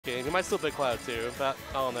He might still Big Cloud too, but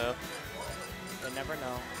I don't know. You never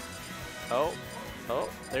know. Oh,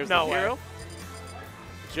 there's No the hero. way.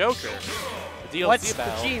 Joker. The DLC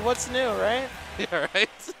battle. What's new, right? Yeah, right?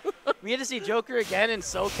 We get to see Joker again in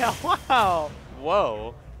SoCal. Wow.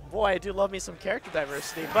 Whoa. Boy, I do love me some character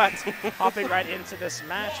diversity. But hopping right into this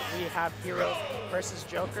match, we have Hero versus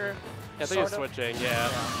Joker. Yeah, I think it's switching, yeah.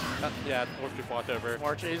 Yeah, Morph walked over.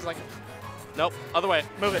 He's like, nope, other way.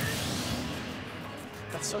 move it.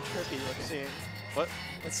 That's so trippy, like seeing. What?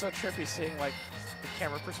 It's so trippy seeing like the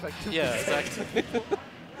camera perspective. Yeah, exactly.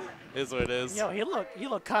 Is what it is. Yo, he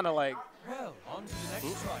look kind of like. Well, on to the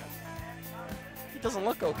next trial. He doesn't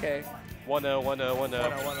look okay. 1-0, 1-0,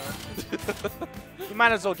 1-0. 1-0. You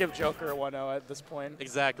might as well give Joker a 1-0 at this point.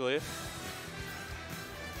 Exactly.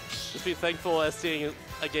 Just be thankful as seeing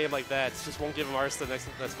a game like that. Just won't give him Arsa next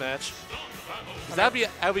match. Cause that'd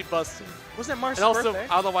be busted. Wasn't it Mars' And also, birthday?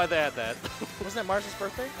 I don't know why they had that. Wasn't it Mars'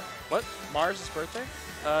 birthday? What? Mars' birthday?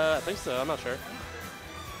 I think so. I'm not sure.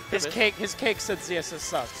 His cake said ZSS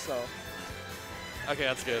sucks, so. Okay,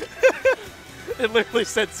 that's good. It literally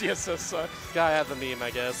said ZSS sucks. Gotta have the meme,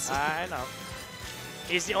 I guess. I know.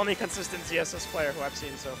 He's the only consistent ZSS player who I've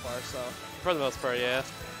seen so far, so. For the most part, yeah.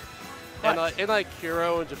 But And like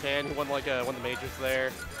Hero in Japan, who won like one of the majors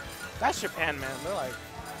there. that's Japan, man. They're like.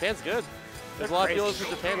 Japan's good. There's a They're lot crazy. of dealers in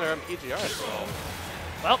Japan that are on PGR, so.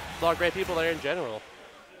 Well, A lot of great people there in general.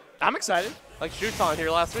 I'm excited. Like Shuton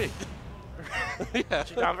here last week. Yeah.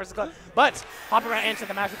 Down versus Club. But hopping right into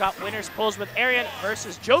the match, we got winners pulls with Arian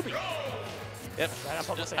versus Joby. Yep. Right on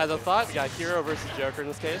public As a thought, we got Hero versus Joker in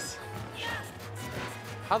this case.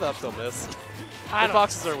 How the up still miss?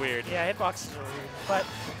 Hitboxes are weird. Yeah, hitboxes are weird. But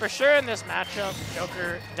for sure in this matchup,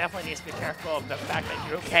 Joker definitely needs to be careful of the fact that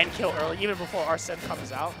Hero can kill early, even before Arsene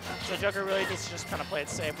comes out. So Joker really needs to just kind of play it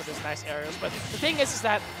safe with his nice aerials. But the thing is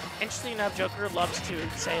that, interestingly enough, Joker loves to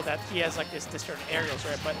say that he has like this certain aerials,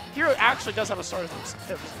 right? But Hero actually does have a sword of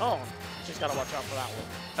his own. Just got to watch out for that one.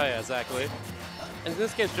 Oh yeah, exactly. In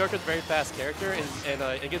this case, Joker's a very fast character, and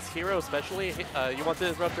against Hero especially, you want to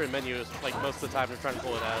interrupt her in menus like most of the time to try and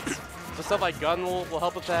pull it out. So stuff like Gun will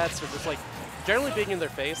help with that, so just like generally being in their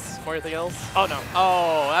face or anything else. Oh no.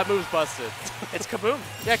 Oh, that move's busted. It's Kaboom.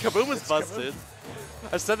 Yeah, Kaboom is busted.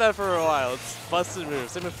 Kaboom. I've said that for a while. It's busted move.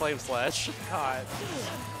 Same with Flame Slash. God.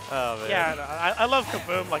 Oh man. Yeah, no, I love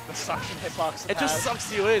Kaboom, like the suction hitbox. It just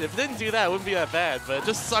sucks you in. If it didn't do that, it wouldn't be that bad, but it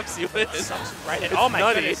just sucks you in. It sucks right in. It's Oh my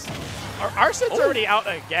nutty. goodness. Arsen's already out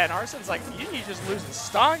again. Arsen's like, you need to just lose the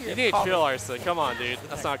stock. You need to chill, Arsene. Come on, dude.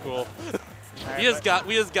 That's not cool. We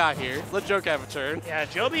just got here. Let Joker have a turn. Yeah,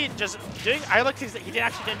 Joby just doing. I looked. He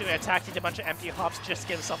actually didn't do an attack. He did a bunch of empty hops just to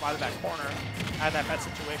get himself out of that corner, out of that bad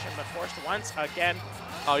situation. But forced once again.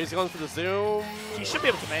 Oh, he's going for the zoom. He should be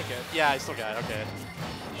able to make it. Yeah, he still got it. Okay.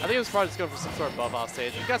 I think he was probably just going for some sort of buff off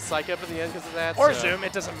stage. He got Psych up in the end because of that. Or so. zoom.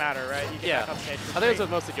 It doesn't matter, right? You get back on stage for I think that's free. what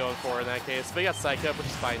mostly going for in that case. But he got Psych up, which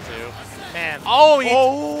is fine too. Man. Oh,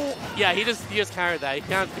 yeah, he just countered that. He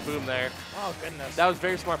countered the boom there. Oh goodness. That was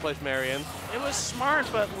very smart play from Arian. It was smart,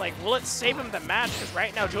 but like, will it save him the match? Because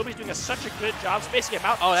right now Joby's doing such a good job. It's basically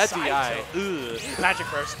about. Oh, that's side DI. tilt. Ugh. Magic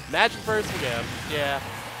burst. Magic first again. Yeah.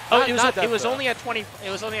 Oh, Not it was though. only at 20. It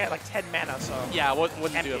was only at like 10 mana, so. Yeah, wouldn't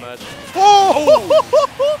do it much. Oh!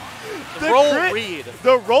 The roll crit, read.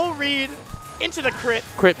 The roll read into the crit,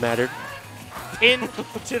 Crit mattered.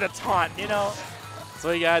 into the taunt. You know. That's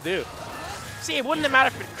what you gotta do. See, it wouldn't have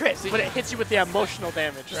mattered if it crits, but it hits you with the emotional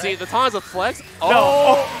damage, right? See, the taunt's a flex. No.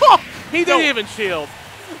 Oh, he didn't even shield.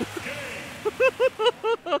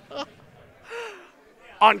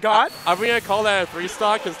 On God? Are we gonna call that a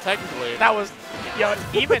 3-stock? Because technically, That was,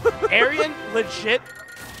 even Arian legit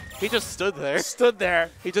he just stood there. stood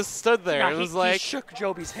there. He just stood there. Nah, It was he like, shook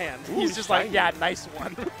Joby's hand. Ooh, He's just like, shiny. yeah, nice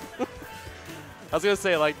one. I was gonna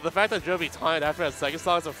say, like, the fact that Joby taunted after that second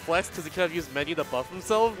stock is a flex because he could have used menu to buff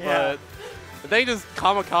himself, Yeah. but then he just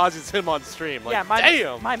kamikazes him on stream. Like, yeah,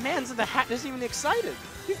 damn. my man's in the hat isn't even excited.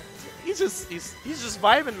 He's just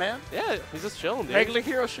vibing, man. yeah, he's just chilling, dude. Regular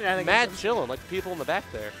hero shenanigans. Mad chilling, like the people in the back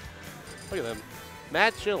there. Look at them.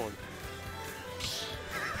 Mad chilling.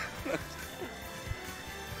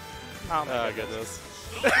 Oh, my Oh, goodness.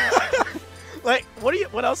 Like,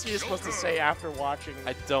 what else are you supposed to say after watching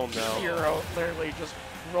I don't know. Hero literally just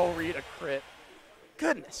roll read a crit?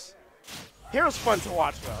 Goodness. Hero's fun to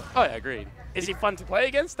watch, though. Oh, yeah, agreed. Is he fun to play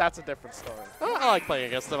against? That's a different story. I like playing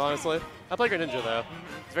against him, honestly. I play Greninja, though.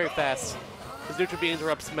 It's very fast. His neutral B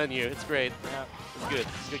interrupts menu. It's great. Yeah. It's good.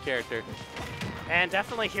 It's a good character. And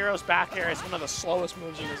definitely Hero's back air is one of the slowest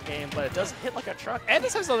moves in this game, but it does hit like a truck. And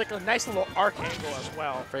this has like a nice little arc angle as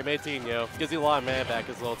well. Frame 18, yo. Gives you a lot of mana back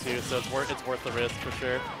as well, too, so it's worth the risk for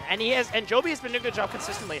sure. And Joby has been doing a good job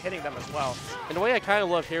consistently hitting them as well. In a way, I kind of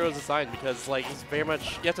love Hero's design because, like, it's very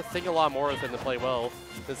much, you have to think a lot more with him to play well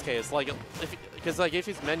in this case. Like, because, like, if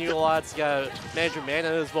he's menu a lot, you gotta manage your mana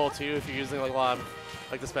as well, too, if you're using, like, a lot of,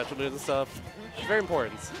 like, the special moves and stuff. It's very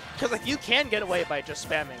important. Because, like, you can get away by just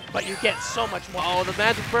spamming, but you get so much more. Oh, the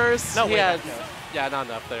magic burst? No way. Yeah, not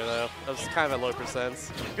enough there, though. That was kind of at low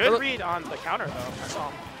percents. Good read on the counter, though. I saw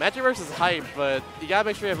him. Magic burst is hype, but you gotta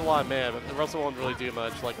make sure you have a lot of mana. The Russell won't really do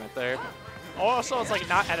much, like, right there. Also, it's, like,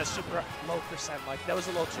 not at a super low percent. Like, that was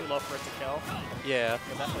a little too low for it to kill. Yeah.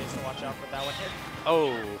 So definitely needs to watch out for that one hit.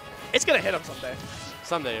 Oh. It's going to hit him someday.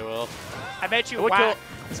 Someday it will. I bet you Whack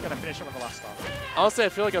is going to finish him with the last stop. Honestly, I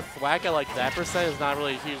feel like a thwack at like that percent is not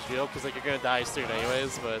really a huge deal because like you're going to die soon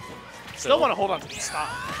anyways, but... Still want to hold on to the stop.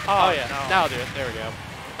 Oh yeah, no. Now I'll do it. There we go.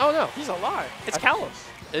 Oh no. He's alive. It's Kalos.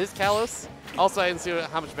 It is Kalos. Also, I didn't see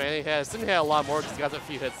how much mana he has. Didn't have a lot more because he got a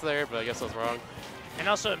few hits there, but I guess I was wrong. And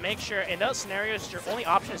also make sure, in those scenarios, your only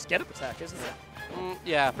option is get up attack, isn't it?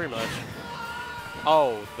 Yeah, pretty much.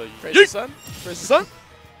 Oh, the... Praise the sun. Praise the sun.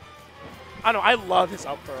 I know, I love his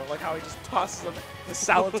up throw, like how he just tosses the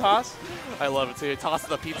salad toss. I love it too. He tosses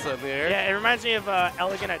the pizza in the air. Yeah, it reminds me of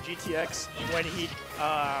Elegant at GTX when he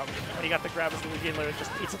got the grab as Luigi and literally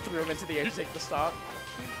just pizza threw him into the air to take the stop.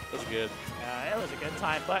 That's good. Yeah, it was a good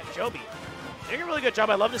time. But Joby, doing a really good job.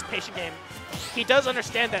 I love this patient game. He does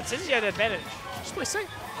understand that since he had an advantage, just play safe.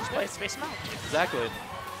 Just play space him out. Exactly.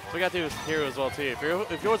 So we got to do with Hero as well too.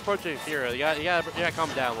 If you're approaching Hero, you gotta calm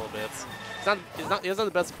down a little bit. He doesn't have the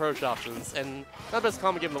best approach options, and not the best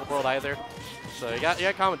common game in the world either. So you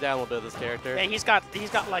gotta calm it down a little bit with this character. Yeah, he's got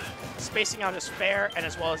like spacing out his fair and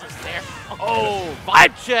as well as his nair. Oh,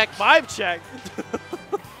 vibe check! Vibe check!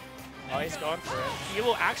 Oh, he's going for it. He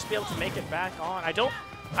will actually be able to make it back on.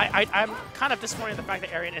 I'm kind of disappointed in the fact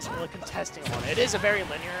that Arian isn't really contesting on it. It is a very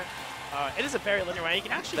linear round. You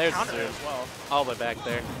can actually counter it as well. All the way back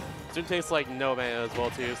there. Zoom takes like no mana as well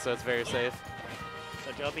too, so it's very safe.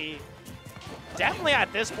 So Joby definitely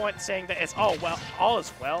at this point saying that it's all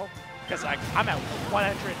is well, because like I'm at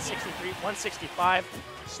 163, 165,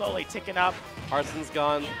 slowly ticking up. Arsen's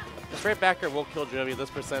gone. The straight backer will kill Joby this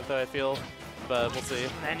percent though, I feel, but we'll see.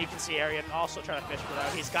 And you can see Arian also trying to fish for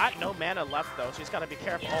that. He's got no mana left though, so he's got to be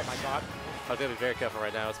careful. Oh my god. I've got to be very careful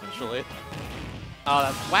right now, especially. Oh,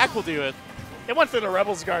 that whack will do it. It went through the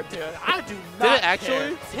Rebels guard too. I do not Did it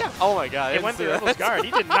actually? care. Yeah. Oh my god. It went through Rebels guard.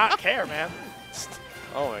 He did not care, man.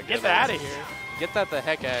 Oh my god. Get that out of here. Get that the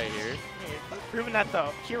heck out of here. Proving that the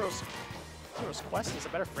Hero's Quest is a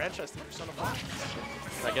better franchise than Persona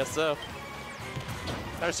 5. I guess so.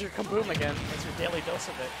 There's your kaboom again. That's your daily dose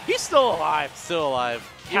of it. He's still alive. Still alive.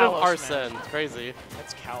 Kalos, even Arsene. Crazy.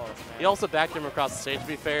 It's Kalos, man. He also backed him across the stage, to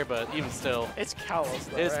be fair, but even still. It's Kalos,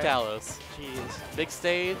 though, It is right? Kalos. Jeez. Big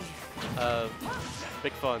stage.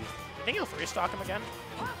 Big fun. You think he'll free stock him again?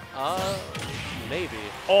 Maybe.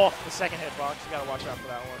 Oh, the second hitbox. You gotta watch out for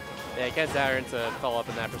that one. Yeah, you can't dare him to follow up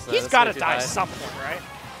in that percent. He's gotta die something, right?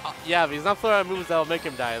 Yeah, but he's not throwing out moves that'll make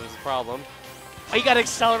him die. There's a problem. Oh, you gotta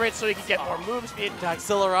accelerate so he can get more move speed.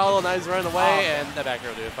 Accelerado, now he's running away, and the back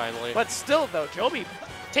row do it finally. But still, though, Joby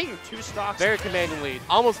taking 2 stocks. Very commanding lead.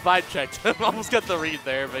 Almost vibe checked him. Almost got the read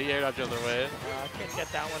there, but yeah, not the other way. Can't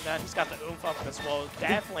get that one done. He's got the oomph up as well.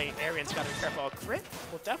 Definitely, Arian's got to be careful. A crit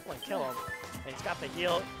will definitely kill him. And he's got the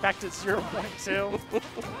heal back to 0.2.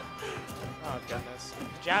 Oh, goodness.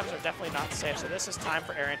 The jabs are definitely not safe, so this is time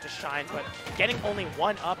for Arian to shine, but getting only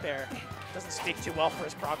 1 up air doesn't speak too well for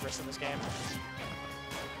his progress in this game.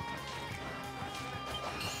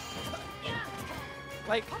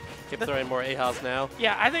 Like, Keep throwing more A-House now.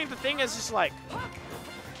 yeah, I think the thing is just like,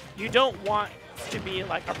 you don't want to be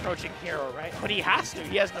like approaching Hero, right? But he has to.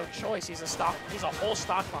 He has no choice. He's a whole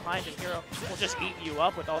stock behind, and Hero will just eat you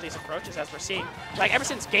up with all these approaches, as we're seeing. Like ever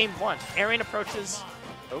since game 1, Arian approaches.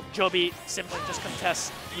 Joby simply just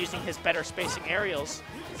contests using his better spacing aerials.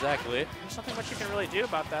 Exactly. There's nothing much you can really do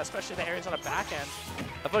about that, especially the Arian's on a back end.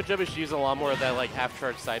 I thought Joby should use a lot more of that like half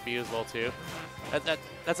charge side B as well too.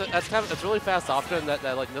 That's really fast option that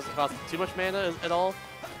like doesn't cost too much mana at all.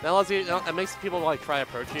 That allows you. It makes people like try to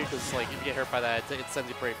approach you because like if you get hurt by that, it sends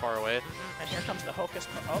you pretty far away. And here comes the Hocus.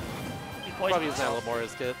 Oh, he poisoned Probably using that a himself. little more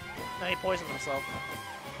as a kid. No, he poisoned himself.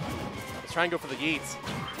 Let's try and go for the yeets.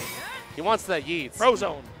 He wants that yeets.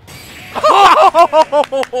 Frozone.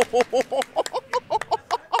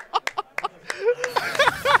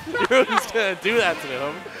 You're just gonna do that to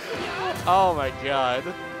him. Oh my god.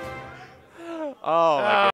 Oh my god.